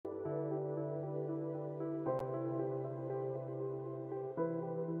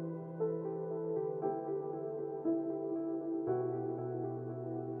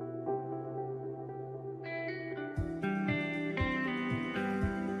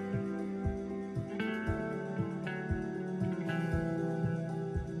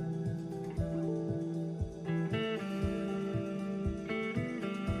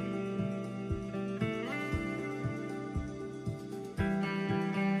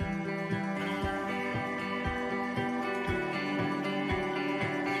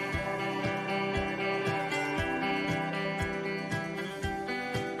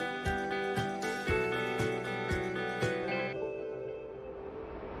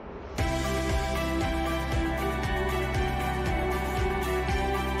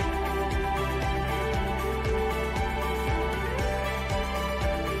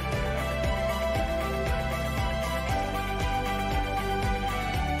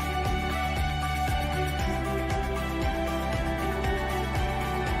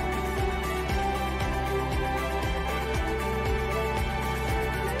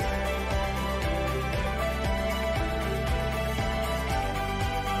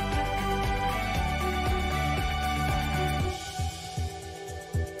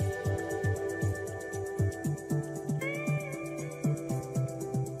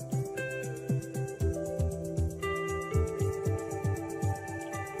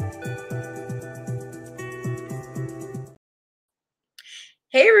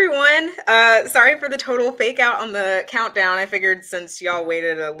Hey everyone! Sorry for the total fake out on the countdown. I figured since y'all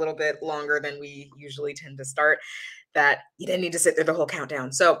waited a little bit longer than we usually tend to start, that you didn't need to sit through the whole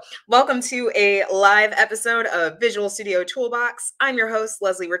countdown. So, welcome to a live episode of Visual Studio Toolbox. I'm your host,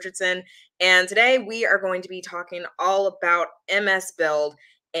 Leslie Richardson, and today we are going to be talking all about MSBuild.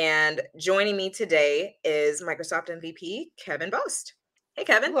 And joining me today is Microsoft MVP Kevin Bost. Hey,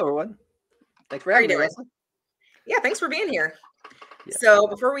 Kevin. Hello, everyone. Thanks for How are you having me, doing? Leslie. Yeah, thanks for being here. Yes, no So problem.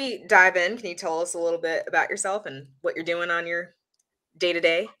 before we dive in, can you tell us a little bit about yourself and what you're doing on your day to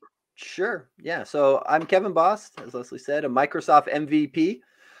day? Sure. Yeah. So I'm Kevin Bost, as Leslie said, a Microsoft MVP.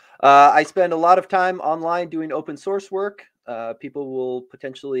 I spend a lot of time online doing open source work. People will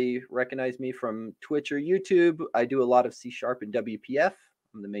potentially recognize me from Twitch or YouTube. I do a lot of C# and WPF.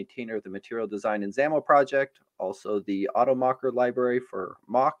 I'm the maintainer of the Material Design and XAML project, also the AutoMocker library for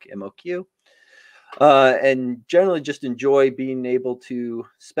mock, MOQ. And generally just enjoy being able to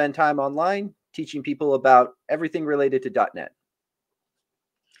spend time online teaching people about everything related to .NET.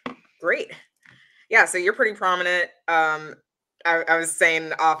 Great. Yeah, so you're pretty prominent. I was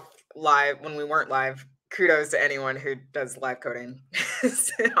saying off live when we weren't live, kudos to anyone who does live coding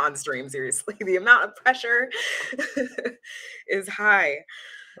on stream. Seriously, the amount of pressure is high.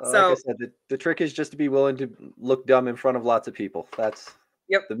 Like I So, said, the trick is just to be willing to look dumb in front of lots of people. That's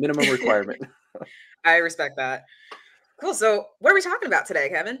yep, the minimum requirement. I respect that. Cool. So, what are we talking about today,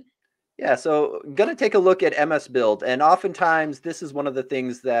 Kevin? Yeah, so I'm going to take a look at MSBuild. And oftentimes, this is one of the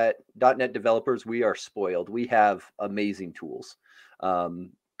things that .NET developers, we are spoiled. We have amazing tools.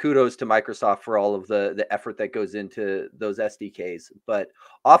 Kudos to Microsoft for all of the effort that goes into those SDKs. But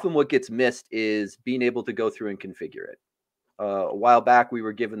often what gets missed is being able to go through and configure it. A while back, we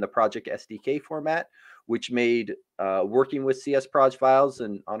were given the Project SDK format, which made working with CS Proj files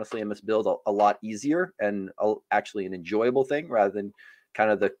and honestly MSBuild a lot easier and actually an enjoyable thing rather than kind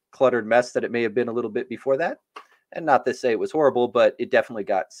of the cluttered mess that it may have been a little bit before that. And not to say it was horrible, but it definitely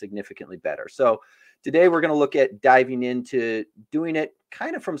got significantly better. So today we're going to look at diving into doing it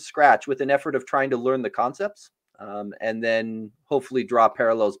kind of from scratch with an effort of trying to learn the concepts. And then hopefully draw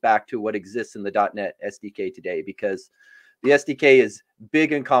parallels back to what exists in the .NET SDK today, because the SDK is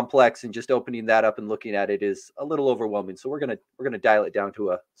big and complex, and just opening that up and looking at it is a little overwhelming. So we're gonna dial it down to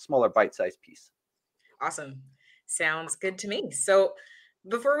a smaller bite-sized piece. Awesome. Sounds good to me. So,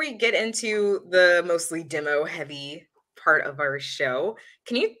 before we get into the mostly demo heavy part of our show,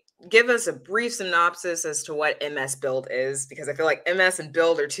 can you give us a brief synopsis as to what MS Build is? Because I feel like MS and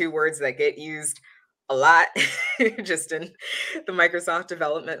build are two words that get used a lot just in the Microsoft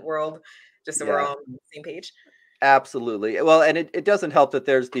development world, just so we're Yeah, all on the same page. absolutely. Well, and it doesn't help that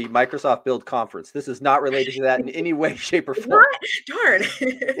there's the Microsoft Build Conference. This is not related to that in any way, shape, or It's form. not? Darn.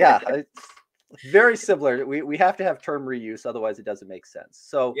 Yeah, it's very similar. We have to have term reuse, otherwise it doesn't make sense.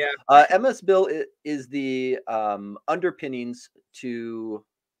 So Yeah. MS Build is the underpinnings to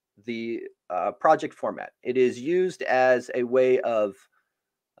the project format. It is used as a way of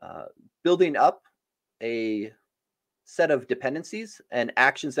uh, building up a set of dependencies and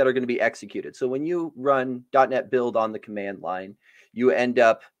actions that are going to be executed. So when you run .NET Build on the command line, you end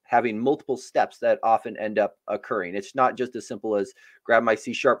up having multiple steps that often end up occurring. It's not just as simple as grab my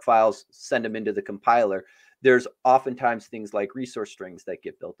C# files, send them into the compiler. There's oftentimes things like resource strings that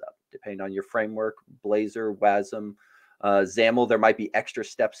get built up, depending on your framework, Blazor, WASM, XAML. There might be extra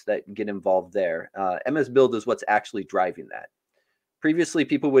steps that get involved there. MSBuild is what's actually driving that. Previously,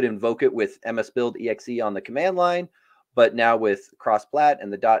 people would invoke it with MSBuild exe on the command line, but now with Crossplat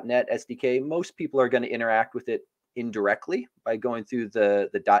and the .NET SDK, most people are going to interact with it indirectly by going through the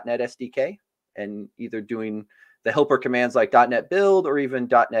 .NET SDK and either doing the helper commands like .NET Build or even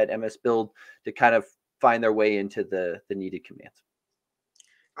 .NET MSBuild to kind of find their way into the needed commands.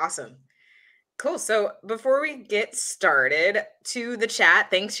 Awesome. Cool. So before we get started, to the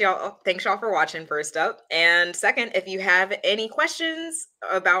chat, thanks y'all for watching first up. And second, if you have any questions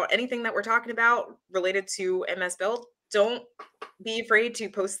about anything that we're talking about related to MS Build, don't be afraid to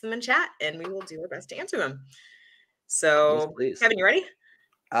post them in chat and we will do our best to answer them. Yes, So, please. Kevin, you ready?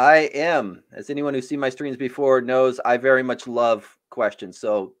 I am. As anyone who's seen my streams before knows, I very much love questions.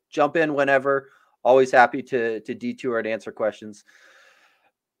 So jump in whenever. Always happy to detour and answer questions,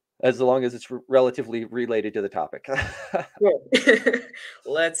 as long as it's relatively related to the topic. Cool.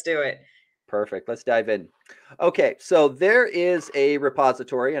 Let's do it. Perfect. Let's dive in. Okay, so there is a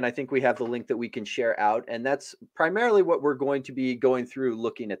repository, and I think we have the link that we can share out, and that's primarily what we're going to be going through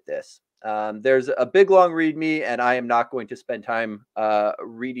looking at this. There's a big long README, and I am not going to spend time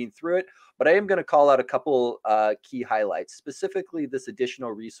reading through it, but I am going to call out a couple key highlights, specifically this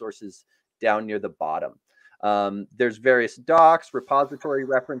additional resources down near the bottom. There's various docs, repository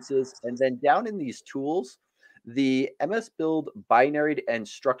references, and then down in these tools, the MSBuild binary and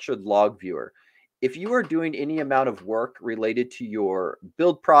structured log viewer. If you are doing any amount of work related to your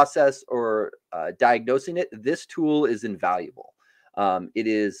build process or diagnosing it, this tool is invaluable. It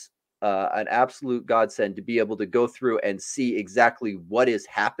is an absolute godsend to be able to go through and see exactly what is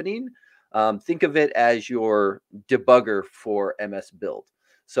happening. Think of it as your debugger for MSBuild.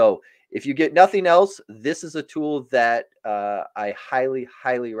 So if you get nothing else, this is a tool that I highly,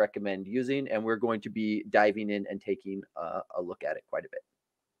 highly recommend using, and we're going to be diving in and taking a look at it quite a bit.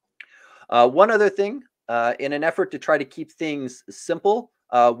 One other thing, in an effort to try to keep things simple,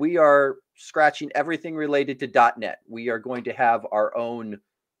 we are scratching everything related to .NET. We are going to have our own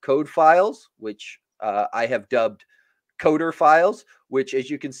code files, which I have dubbed coder files, which, as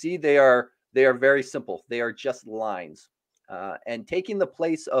you can see, they are very simple. They are just lines. And taking the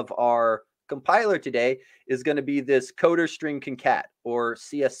place of our compiler today is going to be this coder string concat, or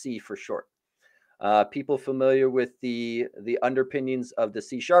CSC for short. People familiar with the underpinnings of the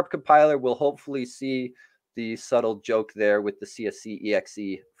C# compiler will hopefully see the subtle joke there with the CSC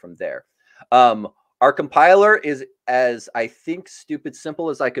exe from there. Our compiler is, as I think, stupid simple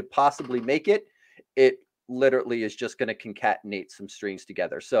as I could possibly make it. It literally is just going to concatenate some strings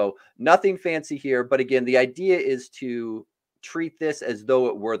together. So nothing fancy here, but again, the idea is to treat this as though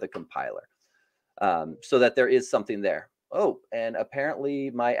it were the compiler, so that there is something there. Oh, and apparently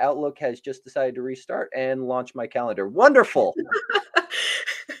my Outlook has just decided to restart and launch my calendar. Wonderful.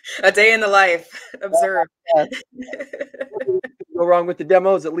 A day in the life. Observe. Go wrong with the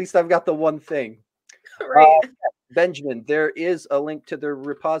demos. At least I've got the one thing. Right. Benjamin, there is a link to the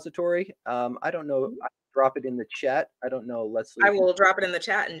repository. I don't know. I drop it in the chat. I don't know, Leslie. I will drop it in the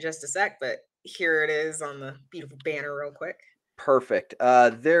chat in just a sec, but here it is on the beautiful banner real quick. Perfect.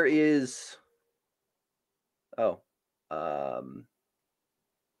 There is. Oh.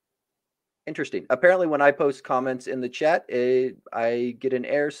 Interesting. Apparently, when I post comments in the chat, I get an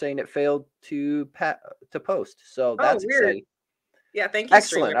error saying it failed to post. So that's exciting. Yeah, thank you.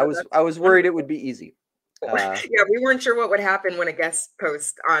 Excellent. I was worried it would be easy. Yeah, we weren't sure what would happen when a guest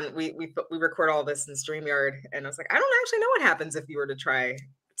post on. We record all this in StreamYard, and I was like, I don't actually know what happens if you were to try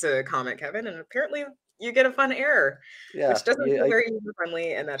to comment, Kevin, and apparently you get a fun error, which doesn't feel very user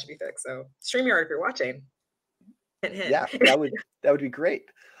friendly, and that should be fixed. So StreamYard, if you're watching. Yeah, that would be great.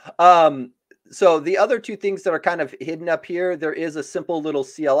 So the other two things that are kind of hidden up here, there is a simple little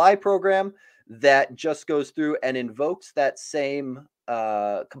CLI program that just goes through and invokes that same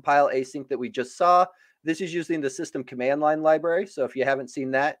compile async that we just saw. This is using the system command line library. So if you haven't seen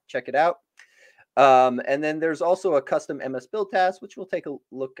that, check it out. And then there's also a custom MSBuild task, which we'll take a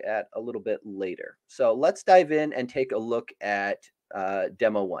look at a little bit later. So let's dive in and take a look at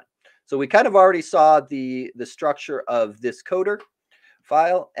demo 1. So we kind of already saw the structure of this coder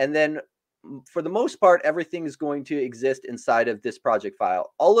file. And then for the most part, everything is going to exist inside of this project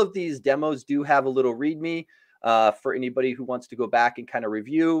file. All of these demos do have a little README for anybody who wants to go back and kind of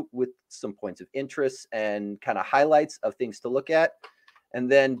review with some points of interest and kind of highlights of things to look at.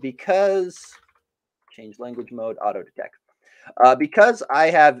 And then because, change language mode, auto detect. Because I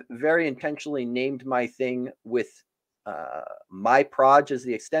have very intentionally named my thing with my proj as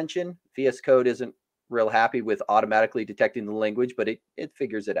the extension, VS Code isn't real happy with automatically detecting the language, but it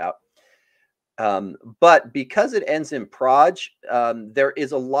figures it out. But because it ends in proj, there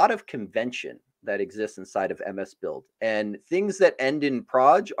is a lot of convention that exists inside of MSBuild, and things that end in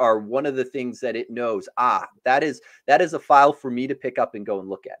proj are one of the things that it knows. That is a file for me to pick up and go and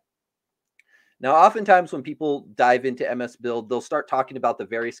look at. Now, oftentimes when people dive into MSBuild, they'll start talking about the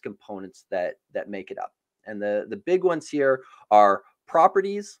various components that make it up. And the big ones here are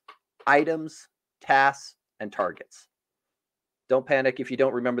properties, items, tasks, and targets. Don't panic if you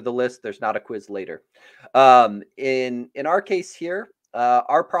don't remember the list. There's not a quiz later. In our case here,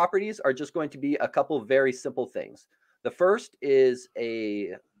 our properties are just going to be a couple of very simple things. The first is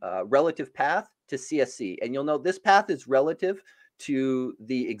a relative path to CSC. And you'll note this path is relative to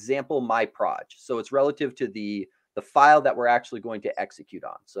the example myproj. So it's relative to the file that we're actually going to execute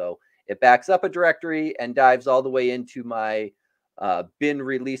on. So it backs up a directory and dives all the way into my bin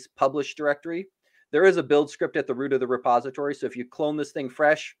release publish directory. There is a build script at the root of the repository. So if you clone this thing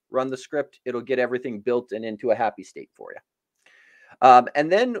fresh, run the script, it'll get everything built and into a happy state for you. And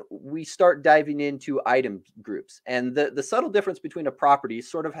then we start diving into item groups. And the subtle difference between a property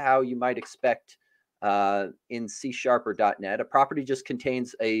is sort of how you might expect in C# or .NET. A property just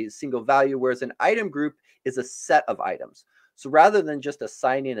contains a single value, whereas an item group is a set of items. So rather than just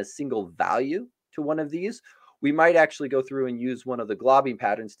assigning a single value to one of these, we might actually go through and use one of the globbing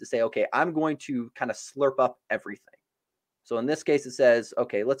patterns to say, okay, I'm going to kind of slurp up everything. So in this case, it says,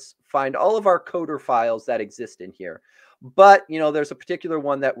 okay, let's find all of our coder files that exist in here. But, there's a particular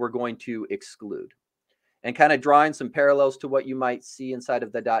one that we're going to exclude. And kind of drawing some parallels to what you might see inside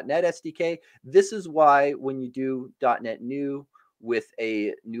of the .NET SDK. This is why when you do .NET New with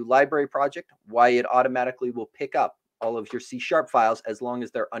a new library project, why it automatically will pick up all of your C# files as long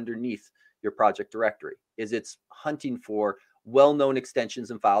as they're underneath your project directory. Is it's hunting for well-known extensions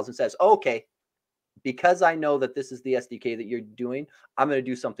and files and says, oh, okay, because I know that this is the SDK that you're doing, I'm going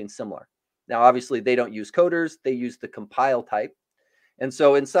to do something similar. Now, obviously, they don't use coders. They use the compile type. And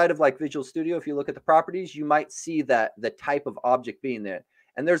so inside of like Visual Studio, if you look at the properties, you might see that the type of object being there.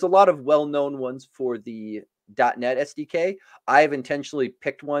 And there's a lot of well-known ones for the .NET SDK. I've intentionally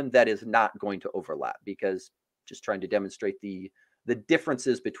picked one that is not going to overlap because just trying to demonstrate the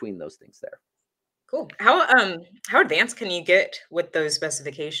differences between those things there. Cool. How advanced can you get with those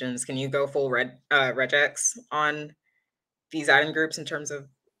specifications? Can you go full regex on these item groups in terms of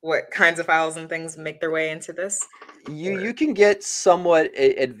what kinds of files and things make their way into this? You can get somewhat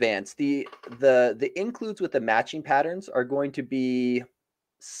advanced. The includes with the matching patterns are going to be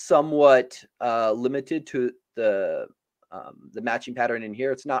somewhat limited to the matching pattern in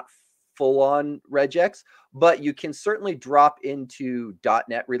here. It's not full on regex, but you can certainly drop into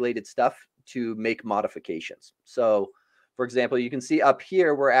 .NET related stuff to make modifications. So, for example, you can see up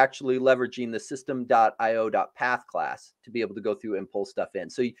here, we're actually leveraging the system.io.path class to be able to go through and pull stuff in.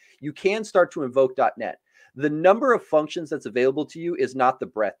 So you can start to invoke .NET. The number of functions that's available to you is not the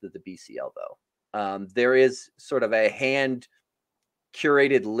breadth of the BCL, though. There is sort of a hand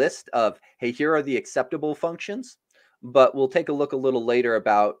curated list of, hey, here are the acceptable functions, but we'll take a look a little later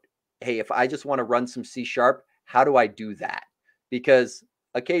about, hey, if I just want to run some C#, how do I do that? Because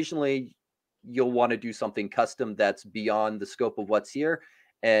occasionally you'll want to do something custom that's beyond the scope of what's here,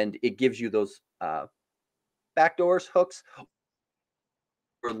 and it gives you those backdoors, hooks,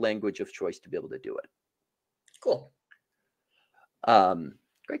 or language of choice to be able to do it. Cool.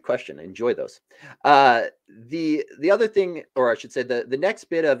 Great question. I enjoy those. The other thing, or I should say, the next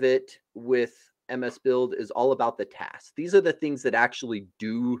bit of it with MSBuild is all about the tasks. These are the things that actually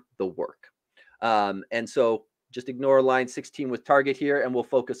do the work. And so just ignore line 16 with target here, and we'll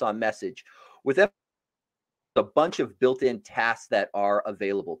focus on message. With a bunch of built-in tasks that are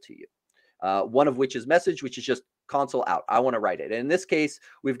available to you. One of which is message, which is just console out. I want to write it. And in this case,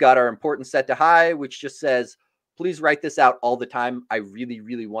 we've got our important set to high, which just says, please write this out all the time. I really,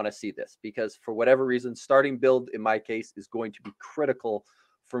 really want to see this because for whatever reason, starting build in my case is going to be critical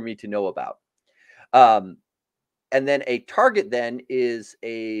for me to know about. And then a target then is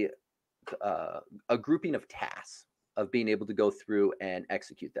a grouping of tasks of being able to go through and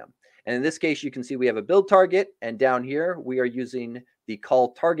execute them. And in this case, you can see we have a build target, and down here we are using the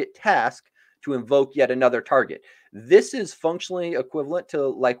call target task to invoke yet another target. This is functionally equivalent to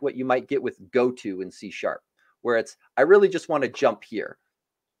like what you might get with goto in C#, where it's, I really just want to jump here.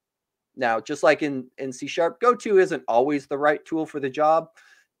 Now, just like in C#, goto isn't always the right tool for the job.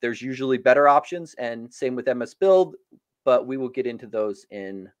 There's usually better options, and same with MSBuild, but we will get into those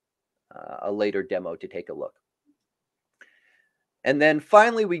in a later demo to take a look. And then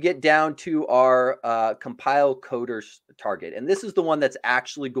finally, we get down to our compile coders target. And this is the one that's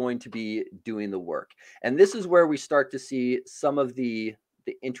actually going to be doing the work. And this is where we start to see some of the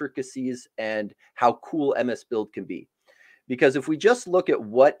intricacies and how cool MSBuild can be. Because if we just look at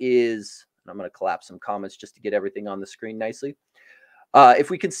what is, and I'm going to collapse some comments just to get everything on the screen nicely.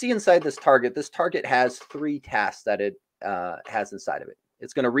 If we can see inside this target has 3 tasks that it has inside of it.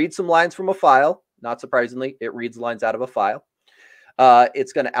 It's going to read some lines from a file. Not surprisingly, it reads lines out of a file.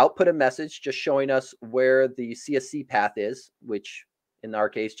 It's going to output a message just showing us where the CSC path is, which in our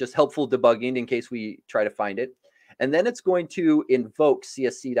case, just helpful debugging in case we try to find it. And then it's going to invoke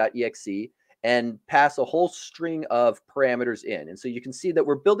csc.exe and pass a whole string of parameters in. And so you can see that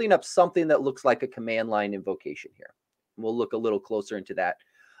we're building up something that looks like a command line invocation here. We'll look a little closer into that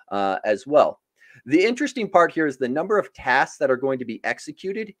as well. The interesting part here is the number of tasks that are going to be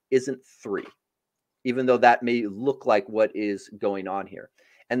executed isn't 3. Even though that may look like what is going on here.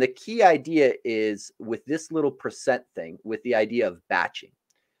 And the key idea is with this little percent thing, with the idea of batching.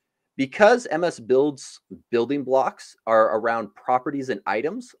 Because MSBuild's building blocks are around properties and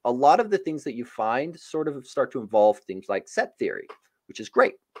items, a lot of the things that you find sort of start to involve things like set theory, which is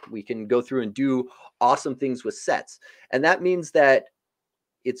great. We can go through and do awesome things with sets. And that means that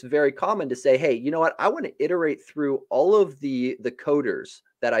it's very common to say, hey, you know what? I want to iterate through all of the coders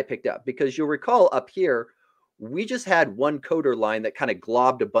that I picked up, because you'll recall up here, we just had one coder line that kind of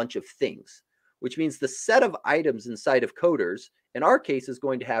globbed a bunch of things. which means the set of items inside of coders, in our case, is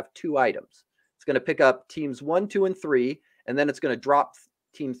going to have 2 items. It's going to pick up teams 1, 2, and 3, and then it's going to drop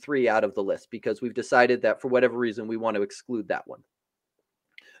team 3 out of the list because we've decided that for whatever reason we want to exclude that one.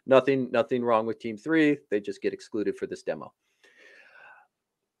 Nothing wrong with team 3. They just get excluded for this demo.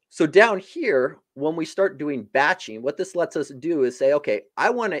 So down here, when we start doing batching, what this lets us do is say, okay, I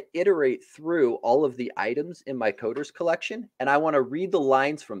want to iterate through all of the items in my coders collection, and I want to read the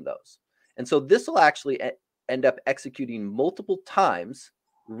lines from those. And so this will actually end up executing multiple times,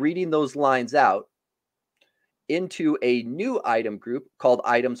 reading those lines out into a new item group called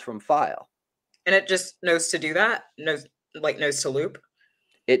items from file. And it just knows to do that? Knows to loop?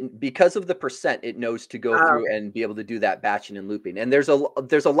 Because of the percent, it knows to go through and be able to do that batching and looping. And there's a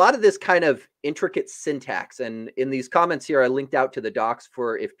lot of this kind of intricate syntax. And in these comments here, I linked out to the docs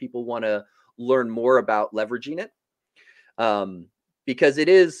for if people want to learn more about leveraging it. Because it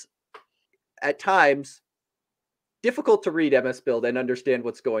is at times difficult to read MSBuild and understand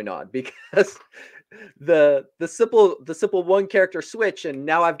what's going on, because the simple one character switch, and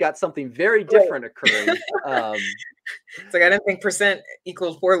now I've got something very different occurring. It's like, I didn't think percent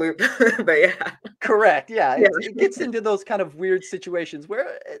equals for loop, but yeah. Correct. Yeah. It gets into those kind of weird situations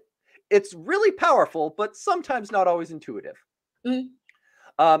where it's really powerful, but sometimes not always intuitive.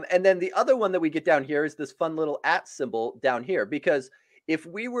 And then the other one that we get down here is this fun little @ symbol down here, because if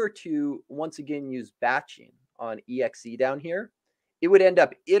we were to once again use batching on exe down here, it would end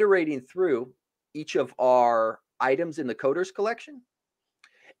up iterating through each of our items in the coders collection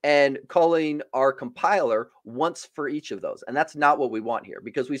and calling our compiler once for each of those. And that's not what we want here,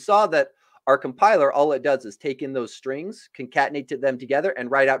 because we saw that our compiler, all it does is take in those strings, concatenate them together, and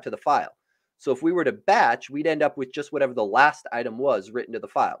write out to the file. So if we were to batch, we'd end up with just whatever the last item was written to the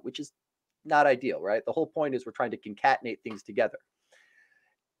file, which is not ideal, right? The whole point is we're trying to concatenate things together.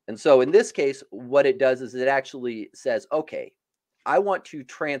 And so in this case, what it does is it actually says, okay, I want to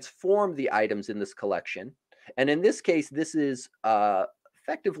transform the items in this collection. And in this case, this is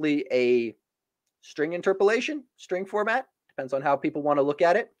effectively a string interpolation, string format, depends on how people want to look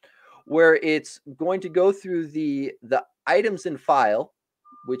at it, where it's going to go through the items in file,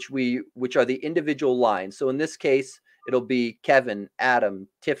 which are the individual lines. So in this case, it'll be Kevin, Adam,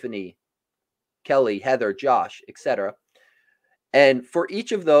 Tiffany, Kelly, Heather, Josh, etc. And for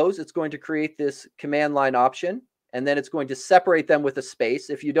each of those, it's going to create this command line option, and then it's going to separate them with a space.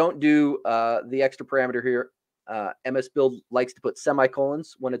 If you don't do the extra parameter here, MSBuild likes to put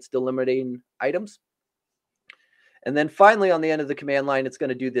semicolons when it's delimiting items. And then finally, on the end of the command line, it's going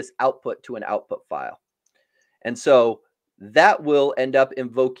to do this output to an output file. And so that will end up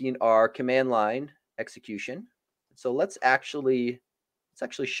invoking our command line execution. So let's actually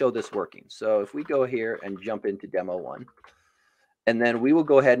show this working. So if we go here and jump into demo 1, and then we will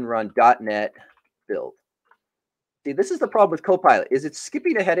go ahead and run .NET build. See, this is the problem with Copilot, is it's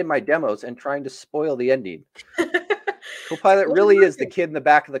skipping ahead in my demos and trying to spoil the ending. Copilot really is the kid in the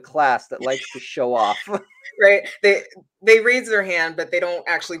back of the class that likes to show off. Right. They raise their hand, but they don't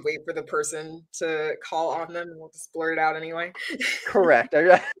actually wait for the person to call on them, and we'll just blurt it out anyway. Correct.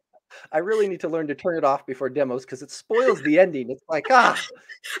 I really need to learn to turn it off before demos, because it spoils the ending. It's like, I've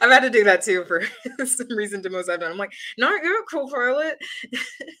had to do that too for some recent demos I've done. I'm like, not yet, Copilot.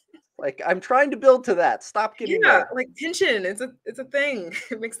 Like, I'm trying to build to that. Stop getting there. Like tension. It's a thing.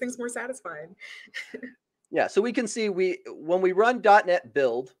 It makes things more satisfying. Yeah. So we can see when we run .NET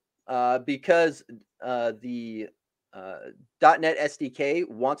build, because the .NET SDK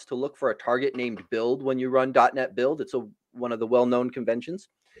wants to look for a target named build when you run .NET build. It's one of the well-known conventions.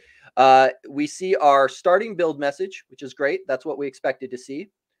 We see our starting build message, which is great. That's what we expected to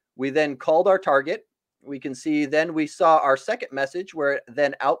see. We then called our target. We can see then we saw our second message where it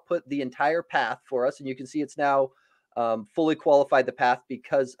then output the entire path for us. And you can see it's now fully qualified the path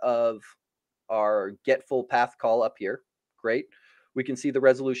because of our get full path call up here. Great. We can see the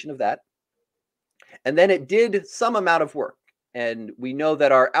resolution of that. And then it did some amount of work. And we know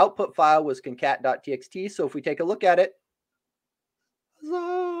that our output file was concat.txt. So if we take a look at it,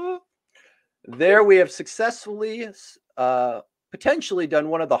 there we have successfully potentially done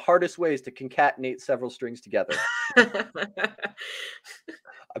one of the hardest ways to concatenate several strings together. I'm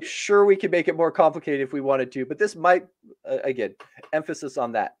sure we could make it more complicated if we wanted to, but this might, again, emphasis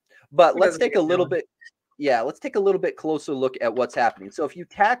on that. But let's take a little bit, let's take a little bit closer look at what's happening. So if you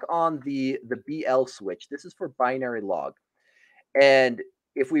tack on the BL switch, this is for binary log. And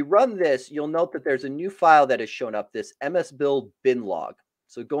if we run this, you'll note that there's a new file that has shown up, this MSBuild bin log.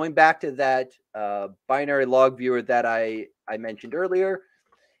 So going back to that binary log viewer that I mentioned earlier,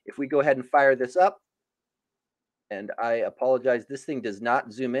 if we go ahead and fire this up, And I apologize, this thing does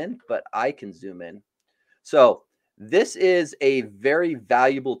not zoom in, but I can zoom in. So this is a very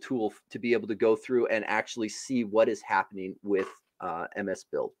valuable tool to be able to go through and actually see what is happening with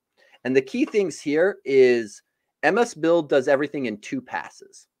MSBuild. And the key things here is MSBuild does everything in 2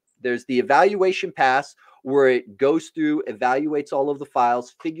 passes. There's the evaluation pass where it goes through, evaluates all of the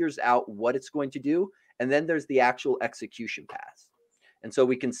files, figures out what it's going to do, and then there's the actual execution pass. And so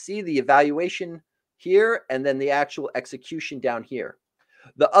we can see the evaluation here and then the actual execution down here.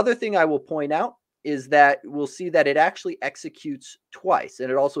 The other thing I will point out is that we'll see that it actually executes twice, and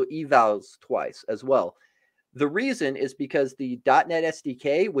it also evals twice as well. The reason is because the .NET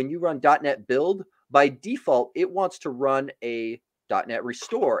SDK, when you run .NET build, by default, it wants to run a .NET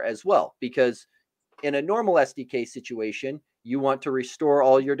restore as well, because in a normal SDK situation, you want to restore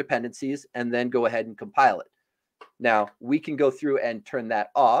all your dependencies and then go ahead and compile it. Now, we can go through and turn that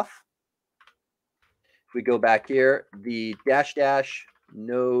off. If we go back here, the --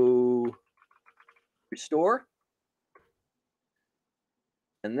 no restore.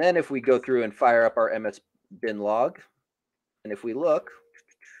 And then if we go through and fire up our MSBin log, and if we look,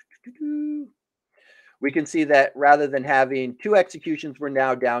 we can see that rather than having 2 executions, we're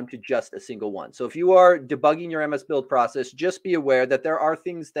now down to just a single one. So if you are debugging your MSBuild process, just be aware that there are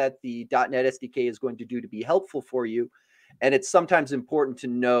things that the .NET SDK is going to do to be helpful for you. And it's sometimes important to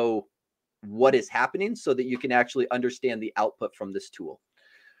know what is happening so that you can actually understand the output from this tool.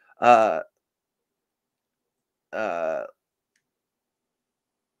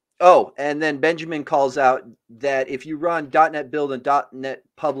 Oh, and then Benjamin calls out that if you run .NET Build and .NET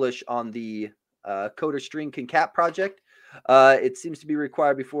Publish on the coder string concat project, it seems to be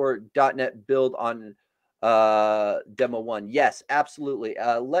required before .NET Build on demo 1. Yes, absolutely.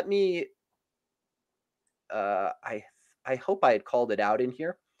 Let me. I hope I had called it out in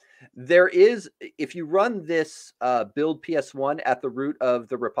here. There is, if you run this build PS1 at the root of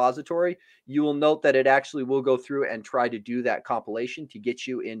the repository, you will note that it actually will go through and try to do that compilation to get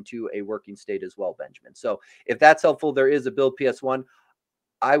you into a working state as well, Benjamin. So if that's helpful, there is a build PS1.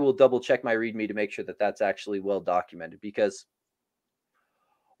 I will double check my README to make sure that that's actually well documented, because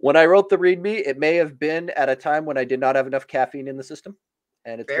when I wrote the README, it may have been at a time when I did not have enough caffeine in the system,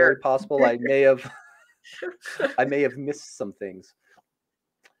 and it's very possible I may have missed some things.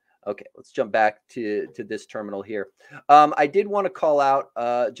 Okay, let's jump back to this terminal here. I did want to call out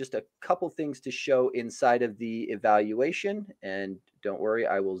just a couple things to show inside of the evaluation, and don't worry,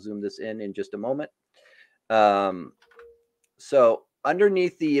 I will zoom this in just a moment. So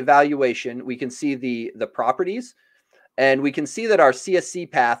underneath the evaluation, we can see the properties, and we can see that our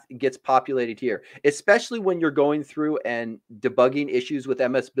CSC path gets populated here, especially when you're going through and debugging issues with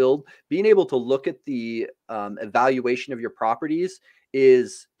MSBuild. Being able to look at the evaluation of your properties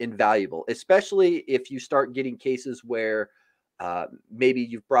is invaluable, especially if you start getting cases where maybe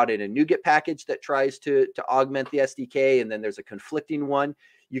you've brought in a NuGet package that tries to augment the SDK, and then there's a conflicting one.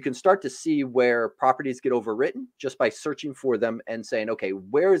 You can start to see where properties get overwritten just by searching for them and saying, okay,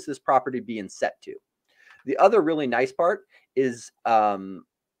 where is this property being set to? The other really nice part is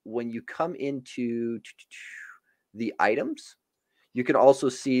when you come into the items, you can also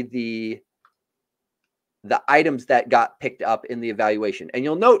see the items that got picked up in the evaluation. And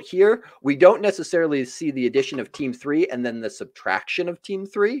you'll note here, we don't necessarily see the addition of team 3 and then the subtraction of team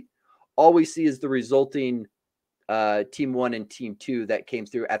 3. All we see is the resulting team 1 and team 2 that came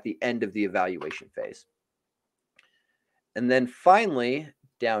through at the end of the evaluation phase. And then finally,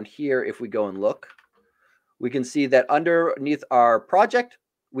 down here, if we go and look, we can see that underneath our project,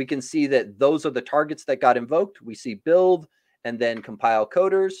 we can see that those are the targets that got invoked. We see build and then compile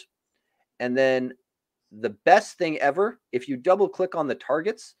coders. And then the best thing ever, if you double click on the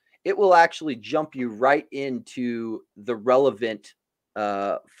targets, it will actually jump you right into the relevant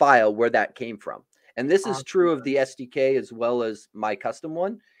file where that came from. And this is true of the SDK as well as my custom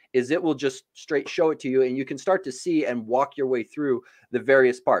one, is it will just straight show it to you, and you can start to see and walk your way through the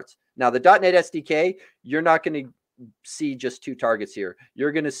various parts. Now, the .NET SDK, you're not going to see just 2 targets here.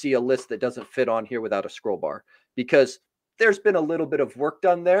 You're going to see a list that doesn't fit on here without a scroll bar, because there's been a little bit of work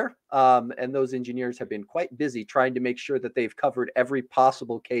done there, and those engineers have been quite busy trying to make sure that they've covered every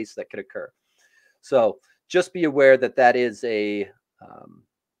possible case that could occur. So just be aware that that is a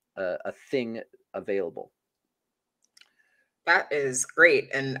thing available. That is great.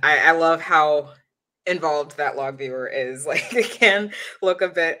 And I love how involved that log viewer is. Like, it can look a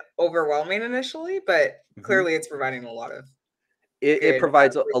bit overwhelming initially, but clearly it's providing a lot of it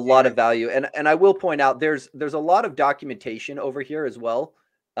provides a lot of value. And I will point out there's a lot of documentation over here as well,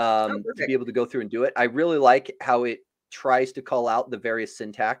 to be able to go through and do it. I really like how it tries to call out the various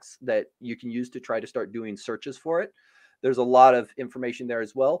syntax that you can use to try to start doing searches for it. There's a lot of information there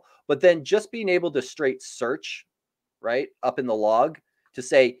as well. But then just being able to straight search, right, up in the log to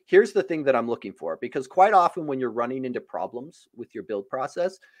say, here's the thing that I'm looking for. Because quite often when you're running into problems with your build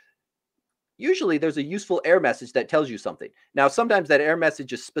process, usually there's a useful error message that tells you something. Now, sometimes that error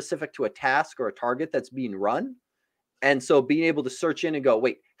message is specific to a task or a target that's being run. And so being able to search in and go,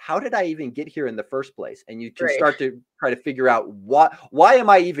 wait, how did I even get here in the first place? And you can start to try to figure out why am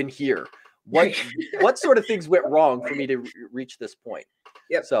I even here? What sort of things went wrong for me to reach this point?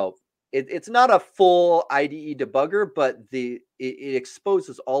 Yep. So it's not a full IDE debugger, but it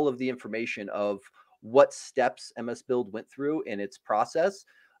exposes all of the information of what steps MSBuild went through in its process,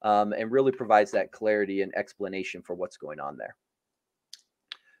 and really provides that clarity and explanation for what's going on there.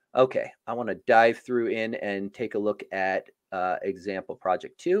 Okay, I want to dive through in and take a look at example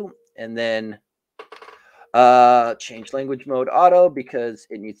project 2, and then change language mode auto because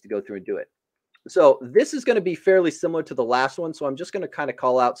it needs to go through and do it. So this is going to be fairly similar to the last one. So I'm just going to kind of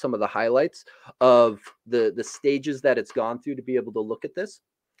call out some of the highlights of the stages that it's gone through to be able to look at this.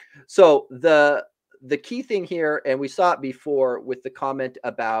 So the key thing here, and we saw it before with the comment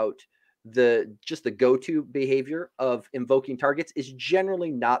about just the go-to behavior of invoking targets, is generally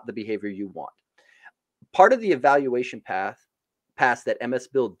not the behavior you want. Part of the evaluation pass that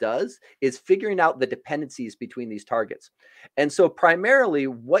MSBuild does is figuring out the dependencies between these targets. And so primarily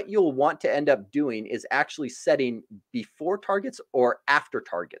what you'll want to end up doing is actually setting before targets or after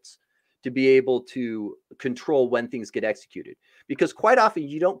targets to be able to control when things get executed. Because quite often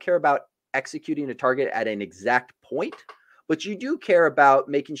you don't care about executing a target at an exact point, but you do care about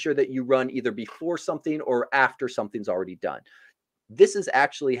making sure that you run either before something or after something's already done. This is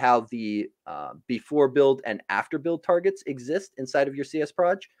actually how the before build and after build targets exist inside of your CS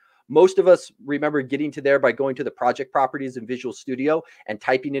Proj. Most of us remember getting to there by going to the project properties in Visual Studio and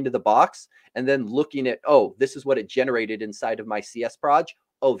typing into the box and then looking at, oh, this is what it generated inside of my CS Proj.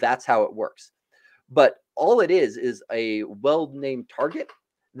 Oh, that's how it works. But all it is a well-named target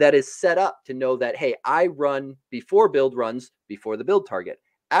that is set up to know that, hey, I run before build runs before the build target,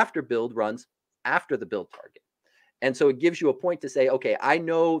 after build runs after the build target. And so it gives you a point to say, okay, I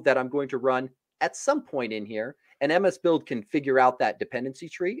know that I'm going to run at some point in here, and MSBuild can figure out that dependency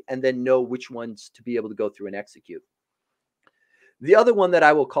tree and then know which ones to be able to go through and execute. The other one that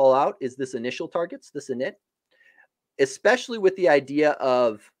I will call out is this initial targets, this init, especially with the idea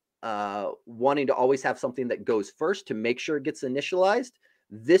of wanting to always have something that goes first to make sure it gets initialized.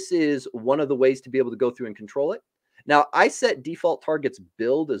 This is one of the ways to be able to go through and control it. Now, I set default targets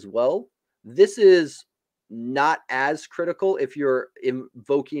build as well. This is not as critical if you're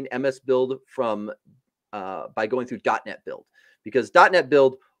invoking MSBuild from by going through dotnet build, because dotnet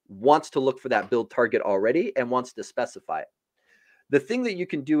build wants to look for that build target already and wants to specify it. The thing that you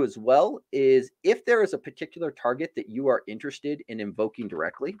can do as well is if there is a particular target that you are interested in invoking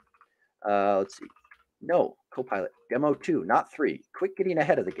directly, let's see. No, Copilot, demo 2, not 3. Quit getting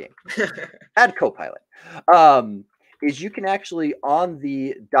ahead of the game. Add Copilot. Is you can actually, on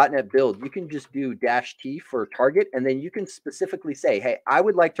the .NET build, you can just do -T for target, and then you can specifically say, hey, I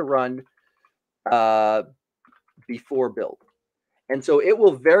would like to run before build. And so it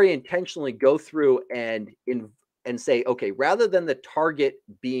will very intentionally go through and say, okay, rather than the target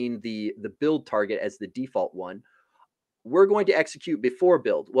being the build target as the default one, we're going to execute before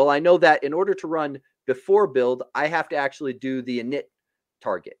build. Well, I know that in order to run before build, I have to actually do the init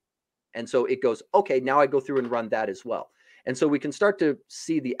target. And so it goes, okay, now I go through and run that as well. And so we can start to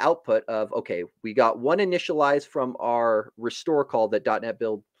see the output of, okay, we got one initialized from our restore call that .NET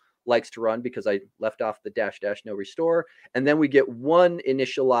build likes to run because I left off the -- no restore. And then we get one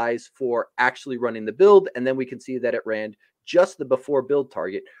initialized for actually running the build. And then we can see that it ran just the before build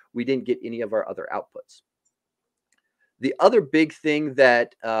target. We didn't get any of our other outputs. The other big thing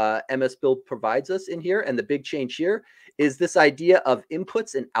that MSBuild provides us in here, and the big change here, is this idea of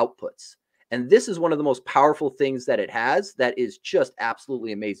inputs and outputs. And this is one of the most powerful things that it has that is just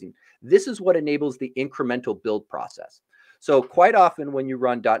absolutely amazing. This is what enables the incremental build process. So quite often when you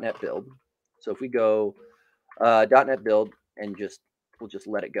run .NET build, so if we go .NET build and we'll just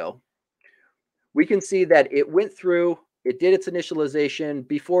let it go, we can see that it went through, it did its initialization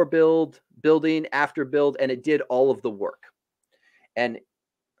before build, building, after build, and it did all of the work. And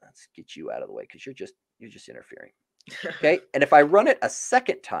let's get you out of the way because you're just interfering. Okay. And if I run it a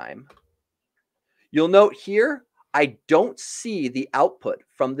second time, you'll note here, I don't see the output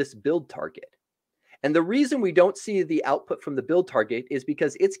from this build target. And the reason we don't see the output from the build target is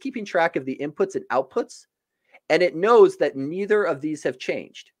because it's keeping track of the inputs and outputs, and it knows that neither of these have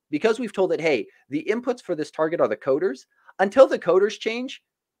changed. because we've told it, hey, the inputs for this target are the coders. Until the coders change,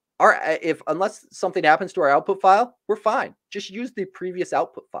 unless something happens to our output file, we're fine. Just use the previous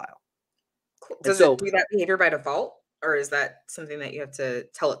output file. Cool. And Does it do that behavior by default, or is that something that you have to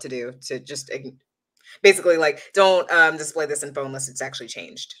tell it to do to just basically like don't display this info unless it's actually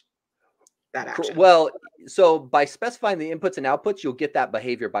changed that action? well, so by specifying the inputs and outputs, you'll get that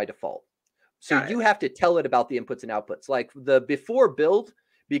behavior by default. So Got you it. have to tell it about the inputs and outputs. Like the before build,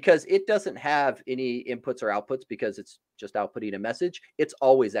 because it doesn't have any inputs or outputs because it's just outputting a message, it's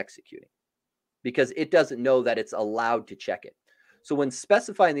always executing because it doesn't know that it's allowed to check it. So when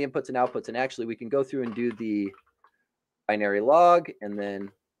specifying the inputs and outputs, and actually we can go through and do the binary log and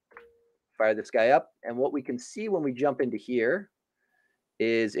then fire this guy up. And what we can see when we jump into here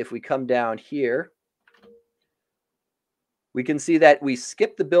is if we come down here, we can see that we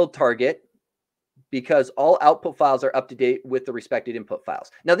skip the build target because all output files are up to date with the respected input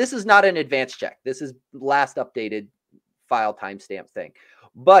files. Now, this is not an advanced check. This is last updated file timestamp thing.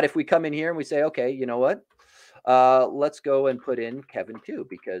 But if we come in here and we say, okay, you know what? Let's go and put in Kevin 2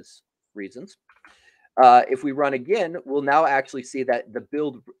 because reasons. If we run again, we'll now actually see that the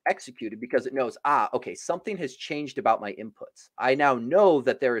build executed because it knows, okay, something has changed about my inputs. I now know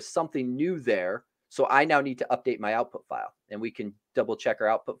that there is something new there. So I now need to update my output file. And we can double check our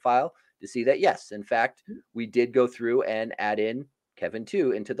output file to see that, yes, in fact, we did go through and add in Kevin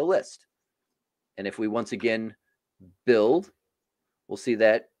 2 into the list. And if we once again build, we'll see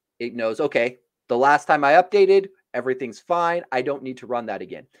that it knows, okay, the last time I updated, everything's fine. I don't need to run that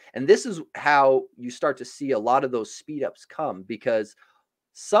again. And this is how you start to see a lot of those speed ups come because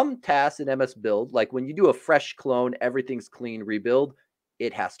some tasks in MSBuild, like when you do a fresh clone, everything's clean, rebuild,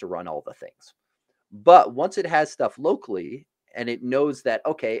 it has to run all the things. But once it has stuff locally and it knows that,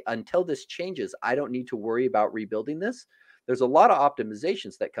 okay, until this changes, I don't need to worry about rebuilding this. There's a lot of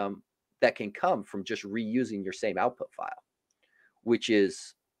optimizations that can come from just reusing your same output file, which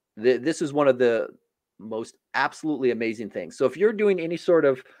is, this is one of the most absolutely amazing things. So if you're doing any sort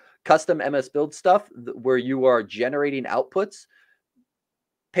of custom MSBuild stuff where you are generating outputs,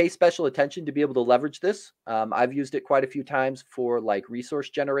 pay special attention to be able to leverage this. I've used it quite a few times for like resource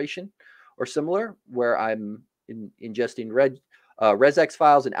generation or similar, where I'm ingesting resx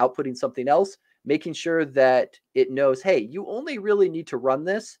files and outputting something else, making sure that it knows, hey, you only really need to run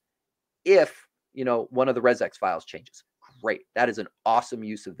this if, one of the resx files changes. Great. That is an awesome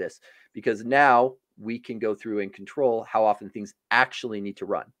use of this because now we can go through and control how often things actually need to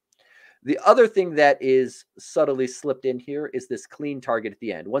run. The other thing that is subtly slipped in here is this clean target at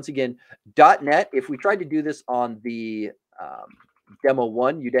the end. Once again, .NET, if we tried to do this on the demo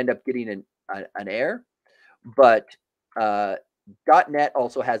 1, you'd end up getting an error. But .NET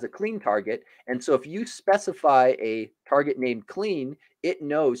also has a clean target. And so if you specify a target named clean, it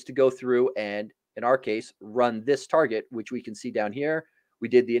knows to go through and, in our case, run this target, which we can see down here. We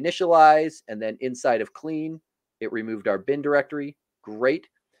did the initialize, and then inside of clean, it removed our bin directory. Great.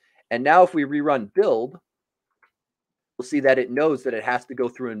 And now if we rerun build, we'll see that it knows that it has to go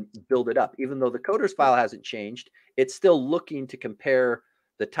through and build it up. Even though the coders file hasn't changed, it's still looking to compare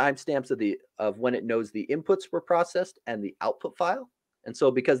the timestamps of when it knows the inputs were processed and the output file. And so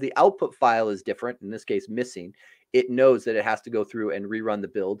because the output file is different, in this case missing, it knows that it has to go through and rerun the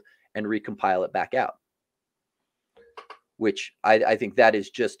build and recompile it back out, which I think that is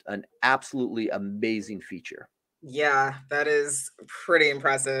just an absolutely amazing feature. Yeah, that is pretty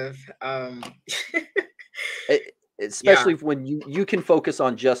impressive. Especially when you can focus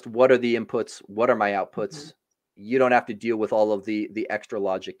on just what are the inputs, what are my outputs. Mm-hmm. You don't have to deal with all of the extra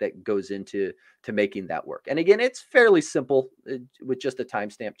logic that goes into making that work. And again, it's fairly simple with just a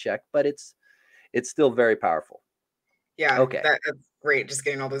timestamp check, but it's still very powerful. Yeah, okay, that's great. Just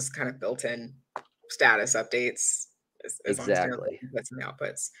getting all those kind of built-in status updates as long as you know the inputs and the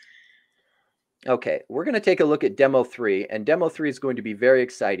outputs. Okay, we're going to take a look at demo 3, and demo 3 is going to be very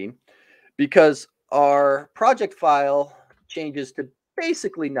exciting because our project file changes to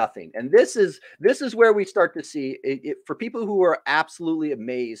basically nothing. And this is where we start to see it for people who are absolutely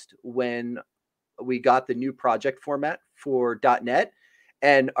amazed when we got the new project format for .NET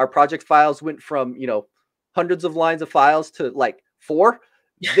and our project files went from, hundreds of lines of files to like 4.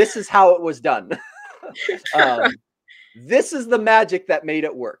 This is how it was done. This is the magic that made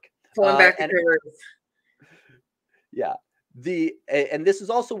it work. Pulling back the curves. Yeah. And this is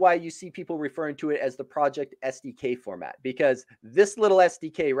also why you see people referring to it as the project SDK format, because this little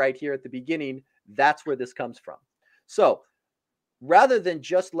SDK right here at the beginning, that's where this comes from. So rather than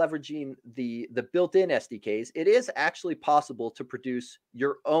just leveraging the built-in SDKs, it is actually possible to produce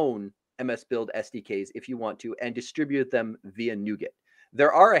your own MSBuild SDKs if you want to and distribute them via NuGet.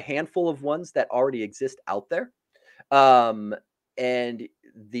 There are a handful of ones that already exist out there. And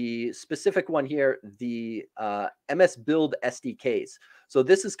the specific one here, the MSBuild SDKs. So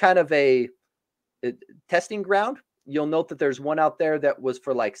this is kind of a testing ground. You'll note that there's one out there that was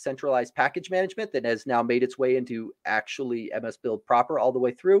for like centralized package management that has now made its way into actually MSBuild proper all the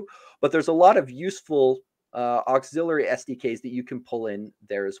way through. But there's a lot of useful auxiliary SDKs that you can pull in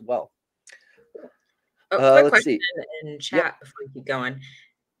there as well. Oh, quick Let's question see. in Yep. chat before we keep going.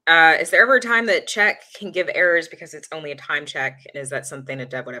 Is there ever a time that check can give errors because it's only a time check? And is that something a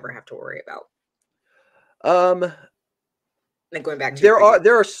dev would ever have to worry about? Then going back to your previous.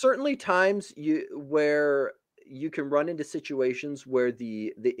 There are certainly times where you can run into situations where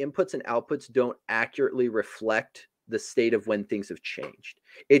the inputs and outputs don't accurately reflect the state of when things have changed.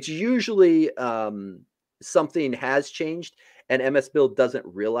 It's usually something has changed and MSBuild doesn't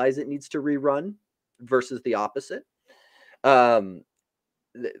realize it needs to rerun versus the opposite.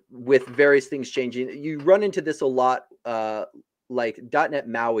 With various things changing, you run into this a lot. Like .NET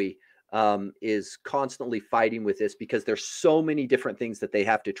MAUI is constantly fighting with this because there's so many different things that they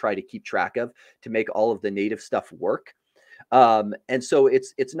have to try to keep track of to make all of the native stuff work. And so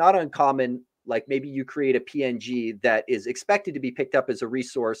it's not uncommon. Like maybe you create a PNG that is expected to be picked up as a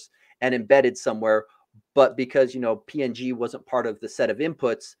resource and embedded somewhere, but because PNG wasn't part of the set of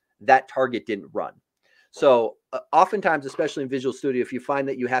inputs, that target didn't run. So oftentimes, especially in Visual Studio, if you find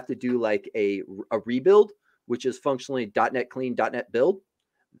that you have to do like a rebuild, which is functionally .NET Clean, .NET Build,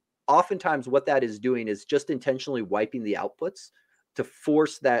 oftentimes what that is doing is just intentionally wiping the outputs to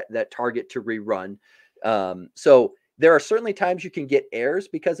force that target to rerun. So there are certainly times you can get errors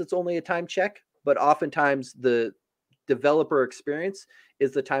because it's only a time check, but oftentimes the developer experience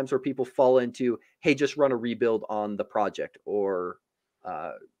is the times where people fall into, hey, just run a rebuild on the project, or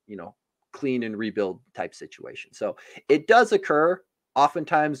clean and rebuild type situation. So it does occur.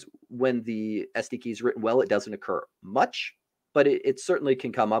 Oftentimes when the SDK is written well, it doesn't occur much, but it certainly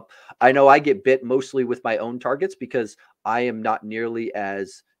can come up. I know I get bit mostly with my own targets because I am not nearly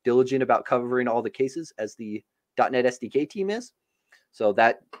as diligent about covering all the cases as the .NET SDK team is. So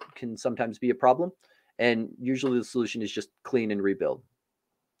that can sometimes be a problem. And usually the solution is just clean and rebuild.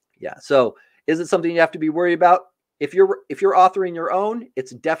 Yeah. So is it something you have to be worried about? If you're authoring your own,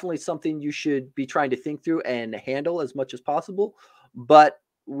 it's definitely something you should be trying to think through and handle as much as possible. But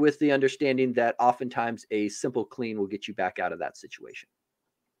with the understanding that oftentimes a simple clean will get you back out of that situation.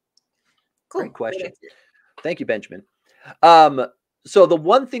 Cool. Great question. Thank you, Benjamin. So the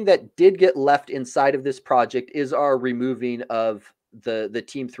one thing that did get left inside of this project is our removing of the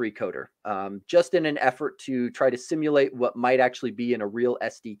Team 3 coder, just in an effort to try to simulate what might actually be in a real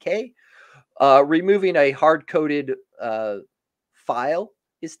SDK. Removing a hard-coded file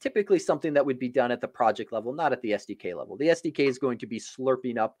is typically something that would be done at the project level, not at the SDK level. The SDK is going to be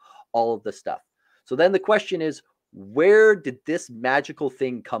slurping up all of the stuff. So then the question is, where did this magical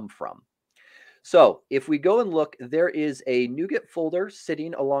thing come from? So if we go and look, there is a NuGet folder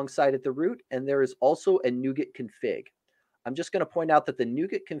sitting alongside at the root, and there is also a NuGet config. I'm just going to point out that the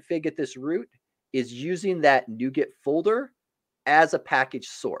NuGet config at this root is using that NuGet folder as a package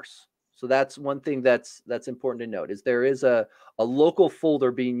source. So that's one thing that's important to note, is there is a local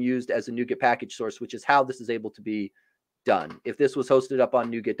folder being used as a NuGet package source, which is how this is able to be done. If this was hosted up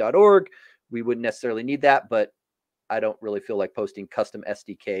on NuGet.org, we wouldn't necessarily need that, but I don't really feel like posting custom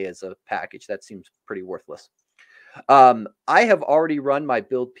SDK as a package. That seems pretty worthless. I have already run my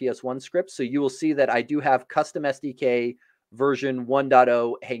build PS1 script, so you will see that I do have custom SDK version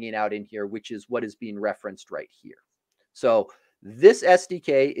 1.0 hanging out in here, which is what is being referenced right here. So this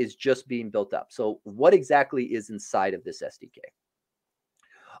SDK is just being built up. So what exactly is inside of this SDK?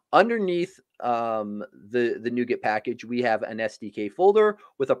 Underneath the NuGet package, we have an SDK folder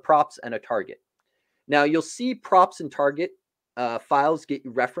with a props and a target. Now you'll see props and target files get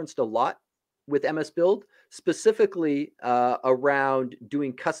referenced a lot with MSBuild, specifically around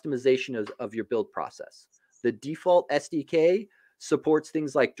doing customization of your build process. The default SDK supports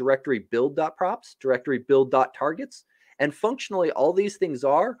things like directory build.props, directory build.targets, and functionally all these things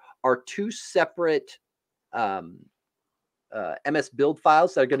are two separate MSBuild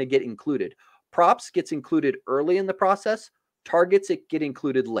files that are going to get included. Props gets included early in the process, targets get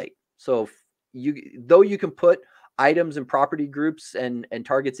included late. So though you can put items and property groups and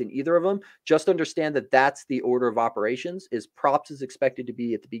targets in either of them, just understand that that's the order of operations. Is props is expected to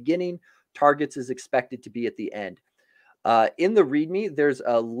be at the beginning, targets is expected to be at the end. In the README, there's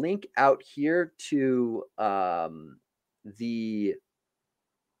a link out here to the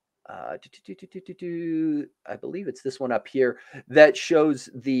I believe it's this one up here that shows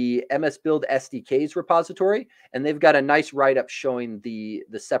the MSBuild SDKs repository, and they've got a nice write-up showing the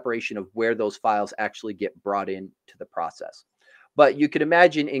separation of where those files actually get brought into the process. But you could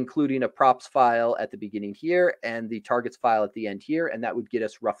imagine including a props file at the beginning here and the targets file at the end here, and that would get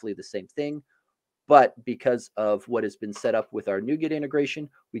us roughly the same thing. But because of what has been set up with our NuGet integration,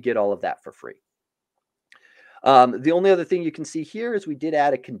 we get all of that for free. The only other thing you can see here is we did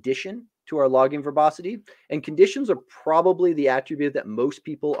add a condition to our logging verbosity, and conditions are probably the attribute that most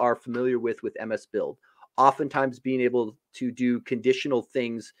people are familiar with MSBuild. Oftentimes being able to do conditional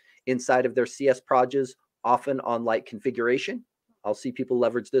things inside of their CS projects, often on like configuration. I'll see people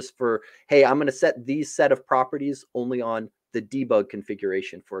leverage this for, hey, I'm going to set these set of properties only on the debug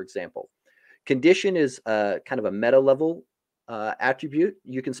configuration, for example. Condition is kind of a meta level attribute.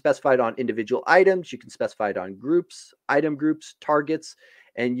 You can specify it on individual items. You can specify it on groups, item groups, targets,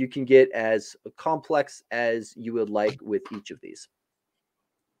 and you can get as complex as you would like with each of these.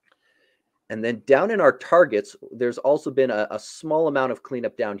 And then down in our targets, there's also been a small amount of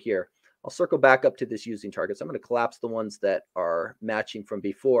cleanup down here. I'll circle back up to this using targets. I'm going to collapse the ones that are matching from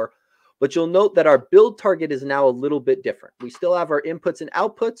before, but you'll note that our build target is now a little bit different. We still have our inputs and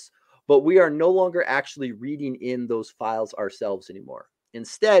outputs, but we are no longer actually reading in those files ourselves anymore.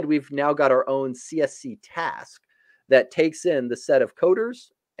 Instead, we've now got our own CSC task that takes in the set of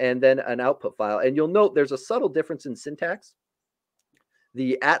coders and then an output file. And you'll note there's a subtle difference in syntax.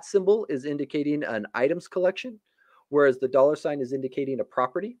 The @ symbol is indicating an items collection, whereas the $ is indicating a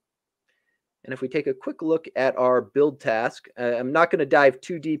property. And if we take a quick look at our build task, I'm not going to dive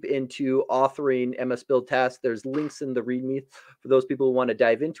too deep into authoring MSBuild tasks. There's links in the README for those people who want to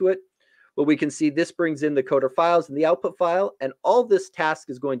dive into it. But we can see this brings in the coder files and the output file. And all this task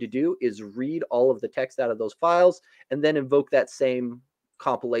is going to do is read all of the text out of those files and then invoke that same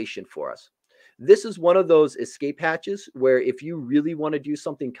compilation for us. This is one of those escape hatches where if you really want to do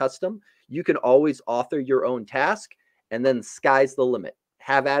something custom, you can always author your own task and then sky's the limit.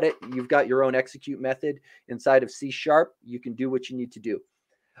 Have at it. You've got your own execute method inside of C#. You can do what you need to do.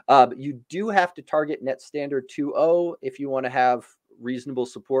 You do have to target Net Standard 2.0 if you want to have reasonable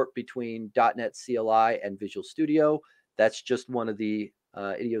support between .NET CLI and Visual Studio. That's just one of the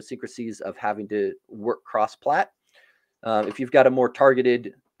idiosyncrasies of having to work cross-plat. If you've got a more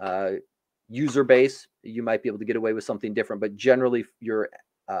targeted user base, you might be able to get away with something different, but generally your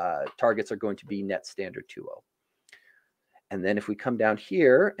targets are going to be Net Standard 2.0. And then if we come down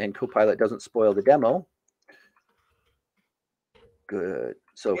here and Copilot doesn't spoil the demo, good.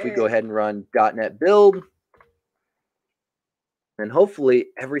 So if we go ahead and run .NET build, and hopefully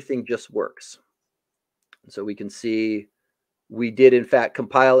everything just works. So we can see we did in fact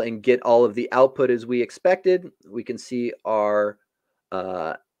compile and get all of the output as we expected. We can see our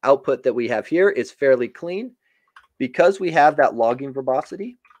output that we have here is fairly clean. Because we have that logging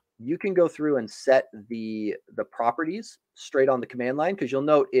verbosity, you can go through and set the properties straight on the command line, because you'll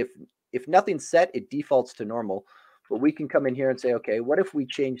note if nothing's set, it defaults to normal. But we can come in here and say, okay, what if we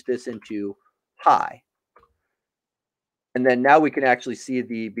change this into high? And then now we can actually see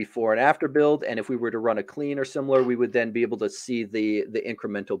the before and after build. And if we were to run a clean or similar, we would then be able to see the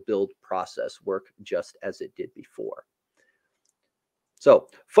incremental build process work just as it did before. So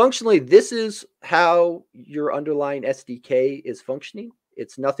functionally, this is how your underlying SDK is functioning.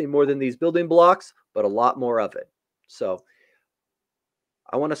 It's nothing more than these building blocks, but a lot more of it. So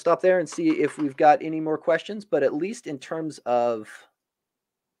I want to stop there and see if we've got any more questions, but at least in terms of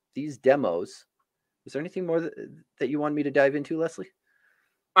these demos, is there anything more that you want me to dive into, Leslie?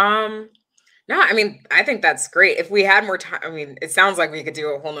 No, I mean, I think that's great. If we had more time, I mean, it sounds like we could do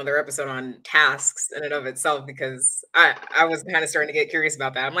a whole nother episode on tasks in and of itself, because I was kind of starting to get curious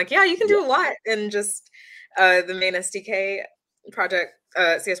about that. I'm like, yeah, you can do a lot in just the main SDK project,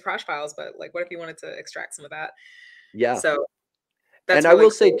 CS Prosh files, but like, what if you wanted to extract some of that? Yeah. So and really I will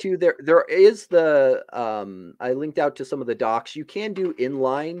cool. say too, there is the I linked out to some of the docs. You can do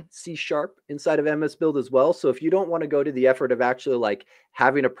inline C# inside of MSBuild as well. So if you don't want to go to the effort of actually like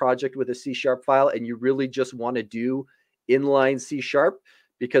having a project with a C# file, and you really just want to do inline C#,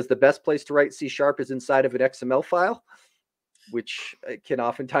 because the best place to write C# is inside of an XML file, which can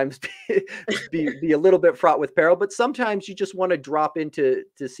oftentimes be a little bit fraught with peril. But sometimes you just want to drop into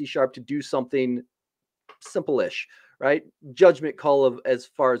C# to do something simple-ish, right? Judgment call of as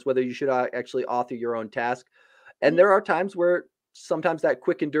far as whether you should actually author your own task. And there are times where sometimes that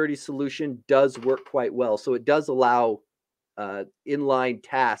quick and dirty solution does work quite well. So it does allow inline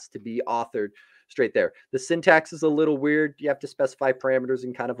tasks to be authored straight there. The syntax is a little weird. You have to specify parameters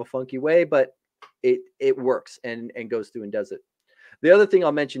in kind of a funky way, but it works and goes through and does it. The other thing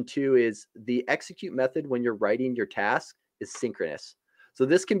I'll mention too is the execute method when you're writing your task is synchronous. So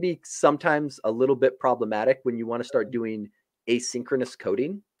this can be sometimes a little bit problematic when you want to start doing asynchronous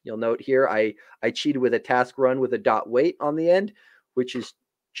coding. You'll note here I cheated with a task run with a dot wait on the end, which is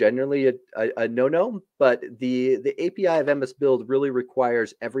generally a no-no, but the API of MSBuild really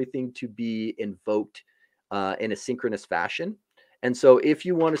requires everything to be invoked in a synchronous fashion. And so if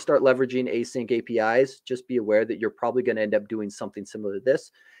you want to start leveraging async APIs, just be aware that you're probably going to end up doing something similar to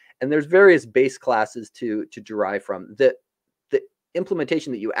this. And there's various base classes to derive from. The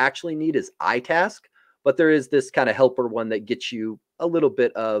implementation that you actually need is iTask, but there is this kind of helper one that gets you a little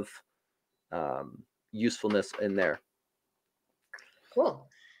bit of usefulness in there. Cool.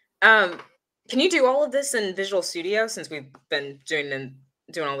 Can you do all of this in Visual Studio since we've been doing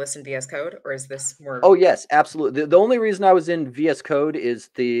all this in VS Code, or is this more? Oh yes, absolutely. The only reason I was in VS Code is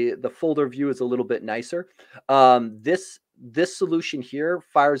the folder view is a little bit nicer. This solution here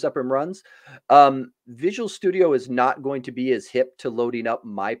fires up and runs. Visual Studio is not going to be as hip to loading up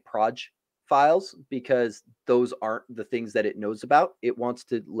my proj files because those aren't the things that it knows about. It wants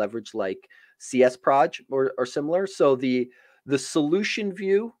to leverage like CS proj or similar. So the solution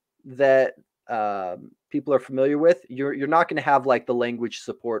view that people are familiar with, you're not going to have like the language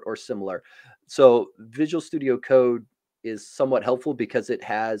support or similar. So Visual Studio Code is somewhat helpful because it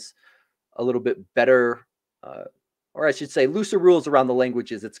has a little bit better, or I should say looser rules around the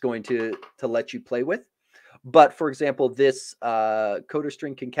languages it's going to let you play with. But for example, this coder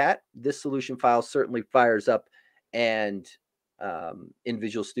string concat, this solution file certainly fires up and in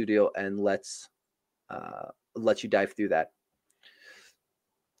Visual Studio and lets you dive through that.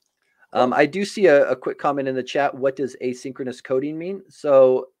 I do see a quick comment in the chat. What does asynchronous coding mean?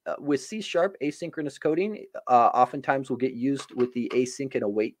 So with C#, asynchronous coding oftentimes will get used with the async and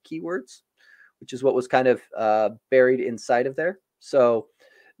await keywords, which is what was kind of buried inside of there. So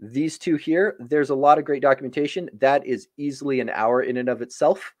these two here, there's a lot of great documentation. That is easily an hour in and of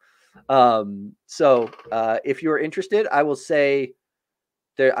itself. So if you're interested, I will say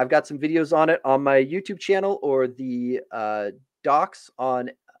there, I've got some videos on it on my YouTube channel or the docs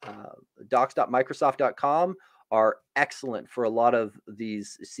on docs.microsoft.com are excellent for a lot of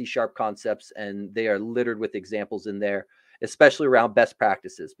these C# concepts, and they are littered with examples in there, especially around best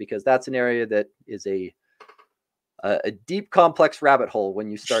practices, because that's an area that is a deep, complex rabbit hole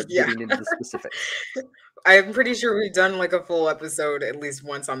when you start getting into the specifics. I'm pretty sure we've done like a full episode at least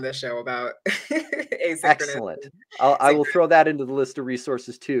once on this show about asynchronous. Excellent. I will throw that into the list of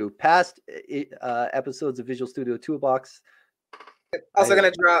resources too. Past episodes of Visual Studio Toolbox. Also going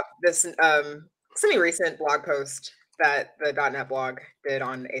to drop this semi-recent blog post that the .NET blog did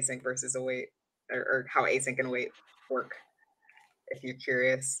on async versus await, or how async and await work, if you're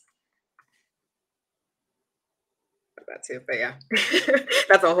curious. That too, but yeah,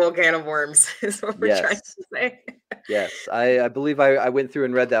 that's a whole can of worms is what we're trying to say. Yes, I believe I went through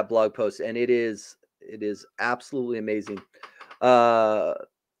and read that blog post, and it is absolutely amazing.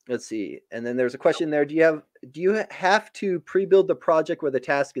 Let's see. And then there's a question there. Do you have to pre-build the project where the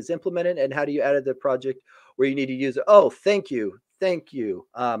task is implemented, and how do you add the project where you need to use it? Oh, thank you.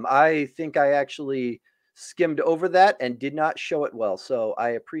 I think I actually skimmed over that and did not show it well, so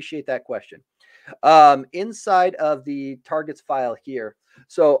I appreciate that question. Inside of the targets file here,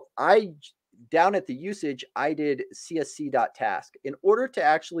 so down at the usage, I did csc.task. In order to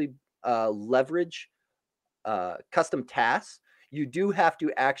actually leverage custom tasks, you do have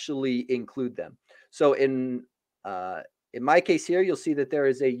to actually include them. So in my case here, you'll see that there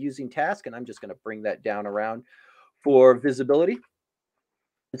is a using task, and I'm just going to bring that down around for visibility.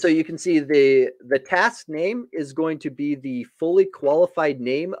 And so you can see the task name is going to be the fully qualified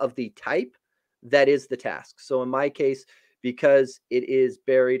name of the type that is the task. So in my case, because it is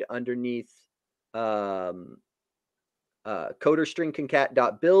buried underneath coder string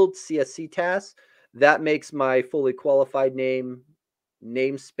concat.build CSC task, that makes my fully qualified name,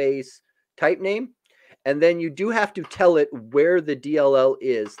 namespace, type name. And then you do have to tell it where the DLL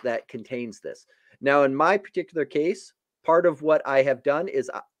is that contains this. Now, in my particular case, part of what I have done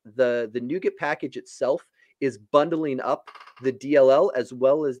is the NuGet package itself is bundling up the DLL as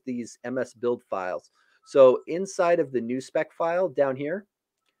well as these MSBuild files. So inside of the new spec file down here,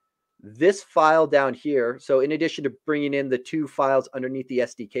 this file down here, so in addition to bringing in the two files underneath the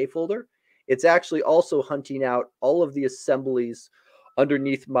SDK folder, it's actually also hunting out all of the assemblies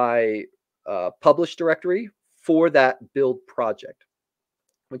underneath my published directory for that build project,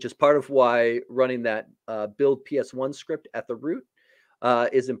 which is part of why running that build PS1 script at the root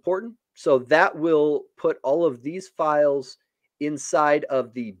is important. So that will put all of these files inside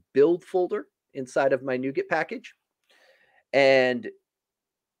of the build folder inside of my NuGet package. And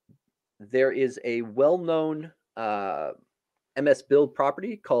there is a well-known MSBuild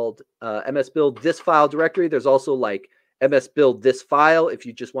property called MSBuild this file directory. There's also like MSBuild this file if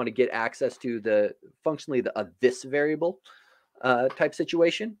you just want to get access to the functionally the this variable type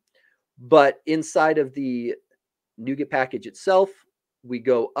situation. But inside of the NuGet package itself, we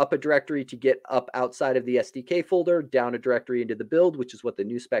go up a directory to get up outside of the SDK folder, down a directory into the build, which is what the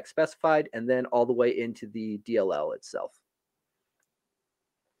new spec specified, and then all the way into the DLL itself.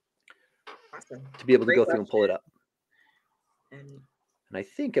 Awesome. To be able to Great go through and pull it up. And I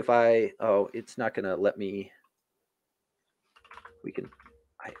think if I, oh, it's not going to let me, we can,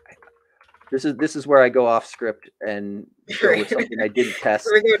 this is where I go off script and go with something I didn't test.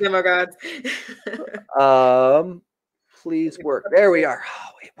 Here we go, demo gods. Please work. There we are.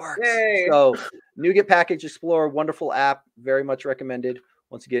 Oh, it works. Yay. So NuGet Package Explorer, wonderful app, very much recommended.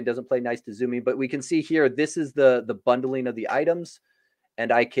 Once again, doesn't play nice to zoom in, but we can see here, this is the bundling of the items.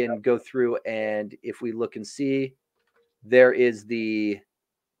 And I can go through, and if we look and see, there is the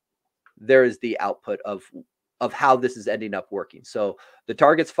output of how this is ending up working. So the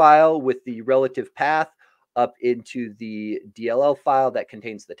targets file with the relative path up into the DLL file that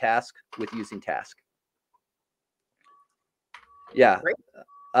contains the task with using task. Yeah.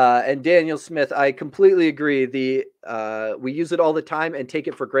 And Daniel Smith, I completely agree. We use it all the time and take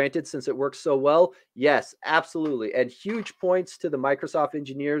it for granted since it works so well. Yes, absolutely. And huge points to the Microsoft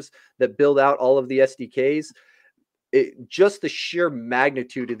engineers that build out all of the SDKs. Just the sheer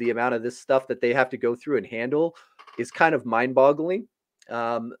magnitude of the amount of this stuff that they have to go through and handle is kind of mind-boggling.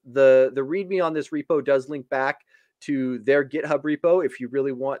 The README on this repo does link back to their GitHub repo if you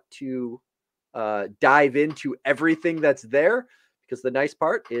really want to dive into everything that's there. Because the nice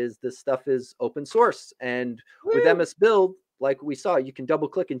part is this stuff is open source. And with MSBuild, like we saw, you can double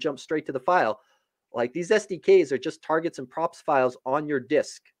click and jump straight to the file. Like these SDKs are just targets and props files on your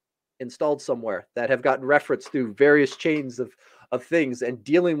disk installed somewhere that have gotten referenced through various chains of things. And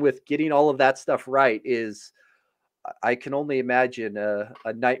dealing with getting all of that stuff right is, I can only imagine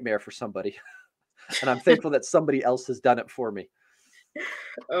a nightmare for somebody. And I'm thankful that somebody else has done it for me.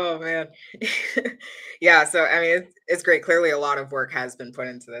 Oh man. Yeah, so I mean it's great. Clearly a lot of work has been put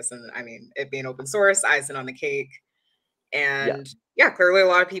into this, and I mean it being open source, icing on the cake. And yeah, clearly a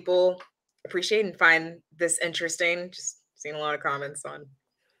lot of people appreciate and find this interesting. Just seeing a lot of comments on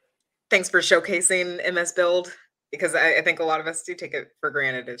thanks for showcasing MSBuild, because I think a lot of us do take it for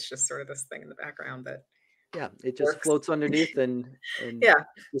granted. It's just sort of this thing in the background that it just floats underneath and yeah,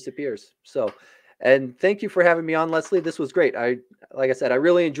 disappears. So, and thank you for having me on, Leslie. This was great. Like I said, I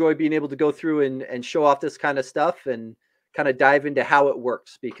really enjoy being able to go through and show off this kind of stuff and kind of dive into how it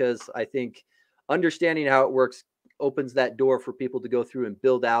works, because I think understanding how it works opens that door for people to go through and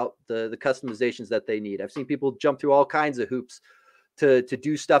build out the customizations that they need. I've seen people jump through all kinds of hoops to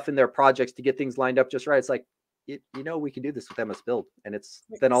do stuff in their projects to get things lined up just right. It's like, you know, we can do this with MSBuild, and it's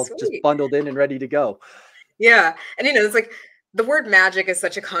then all just bundled in and ready to go. Yeah. And you know, it's like the word magic is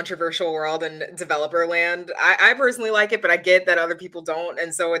such a controversial world in developer land. I personally like it, but I get that other people don't.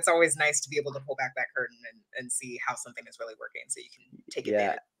 And so it's always nice to be able to pull back that curtain and see how something is really working, so you can take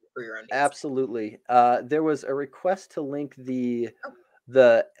advantage for your own needs. Absolutely. There was a request to link the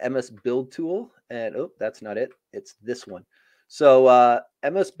MSBuild tool, and that's not it. It's this one. So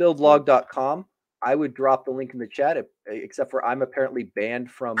msbuildlog.com. I would drop the link in the chat, except for I'm apparently banned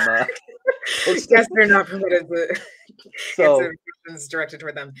from. Yes, they're not permitted to answer questions directed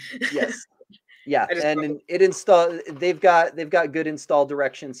toward them. Yes, yeah, and it install. They've got good install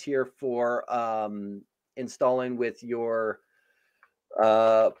directions here for installing with your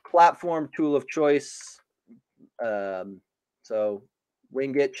platform tool of choice. So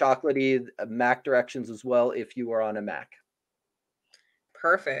Winget, Chocolatey, Mac directions as well if you are on a Mac.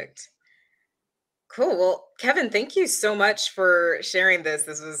 Perfect. Cool. Well, Kevin, thank you so much for sharing this.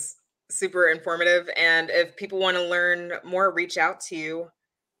 This was super informative. And if people want to learn more, reach out to you.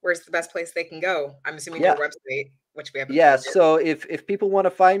 Where's the best place they can go? I'm assuming your website, which we have. So if people want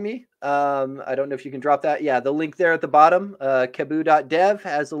to find me, I don't know if you can drop that. Yeah, the link there at the bottom, kabu.dev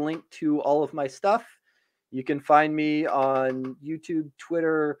has a link to all of my stuff. You can find me on YouTube,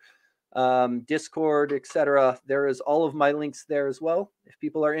 Twitter, Discord, etc. There is all of my links there as well. If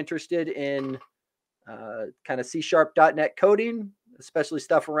people are interested in kind of C#.net coding, especially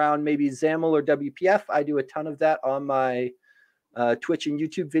stuff around maybe XAML or WPF, I do a ton of that on my Twitch and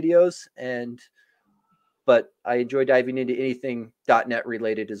YouTube videos, but I enjoy diving into anything .NET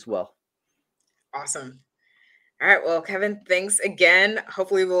related as well. Awesome. All right. Well, Kevin, thanks again.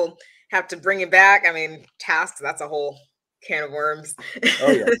 Hopefully we'll have to bring you back. I mean, tasks, that's a whole can of worms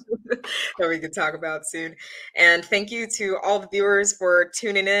Oh yes. that we could talk about soon. And thank you to all the viewers for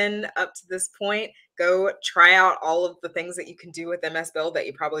tuning in up to this point. Go try out all of the things that you can do with MSBuild that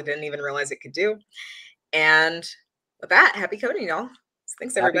you probably didn't even realize it could do. And with that, happy coding, y'all.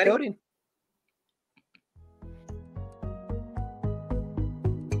 Thanks, Happy everybody. coding.